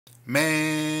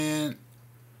Man,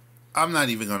 I'm not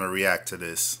even gonna react to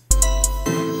this.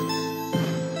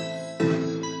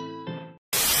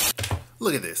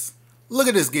 Look at this. Look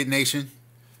at this, Get Nation.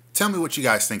 Tell me what you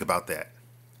guys think about that.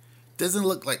 Doesn't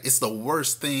look like it's the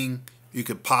worst thing you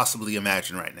could possibly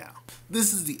imagine right now.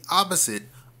 This is the opposite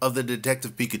of the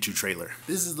Detective Pikachu trailer.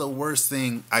 This is the worst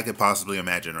thing I could possibly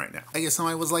imagine right now. I guess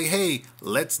somebody was like, hey,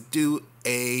 let's do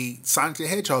a Sonic the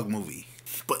Hedgehog movie,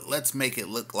 but let's make it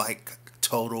look like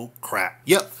total crap.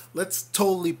 Yep, let's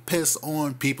totally piss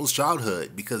on people's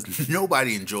childhood because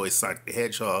nobody enjoys Sonic the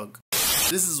Hedgehog.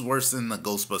 This is worse than the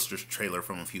Ghostbusters trailer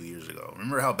from a few years ago.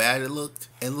 Remember how bad it looked?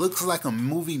 It looks like a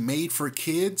movie made for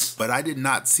kids, but I did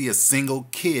not see a single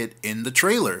kid in the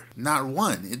trailer. Not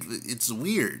one. It's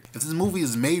weird. If this movie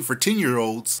is made for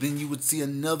 10-year-olds, then you would see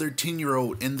another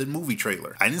 10-year-old in the movie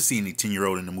trailer. I didn't see any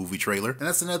 10-year-old in the movie trailer. And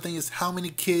that's another thing, is how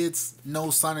many kids know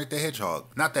Sonic the Hedgehog?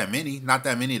 Not that many. Not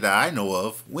that many that I know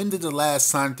of. When did the last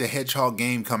Sonic the Hedgehog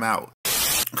game come out?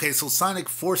 Okay, so Sonic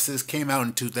Forces came out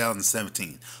in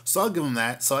 2017. So I'll give them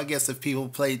that. So I guess if people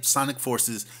played Sonic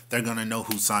Forces, they're going to know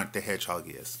who Sonic the Hedgehog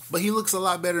is. But he looks a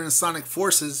lot better in Sonic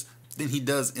Forces than he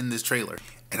does in this trailer.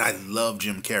 And I love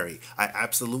Jim Carrey. I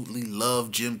absolutely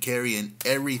love Jim Carrey and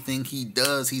everything he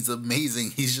does. He's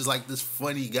amazing. He's just like this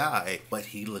funny guy. But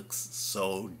he looks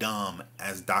so dumb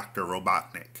as Dr.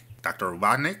 Robotnik. Dr.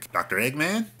 Robotnik? Dr.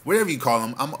 Eggman? Whatever you call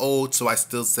him. I'm old, so I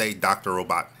still say Dr.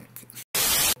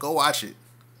 Robotnik. Go watch it.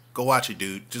 Go watch it,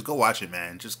 dude. Just go watch it,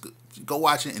 man. Just go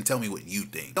watch it and tell me what you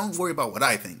think. Don't worry about what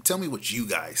I think. Tell me what you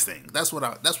guys think. That's what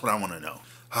I want to know.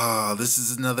 Ah, this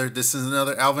is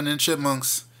another Alvin and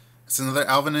Chipmunks. It's another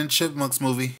Alvin and Chipmunks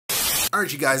movie.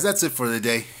 Alright, you guys, that's it for the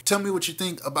day. Tell me what you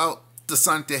think about the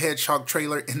Sonic the Hedgehog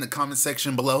trailer in the comment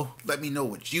section below. Let me know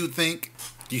what you think.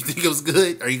 Do you think it was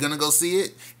good? Are you gonna go see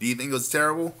it? Do you think it was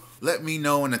terrible? Let me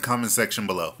know in the comment section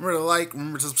below. Remember to like,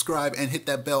 remember to subscribe, and hit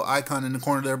that bell icon in the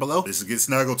corner there below. This is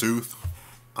Snaggletooth.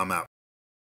 I'm out.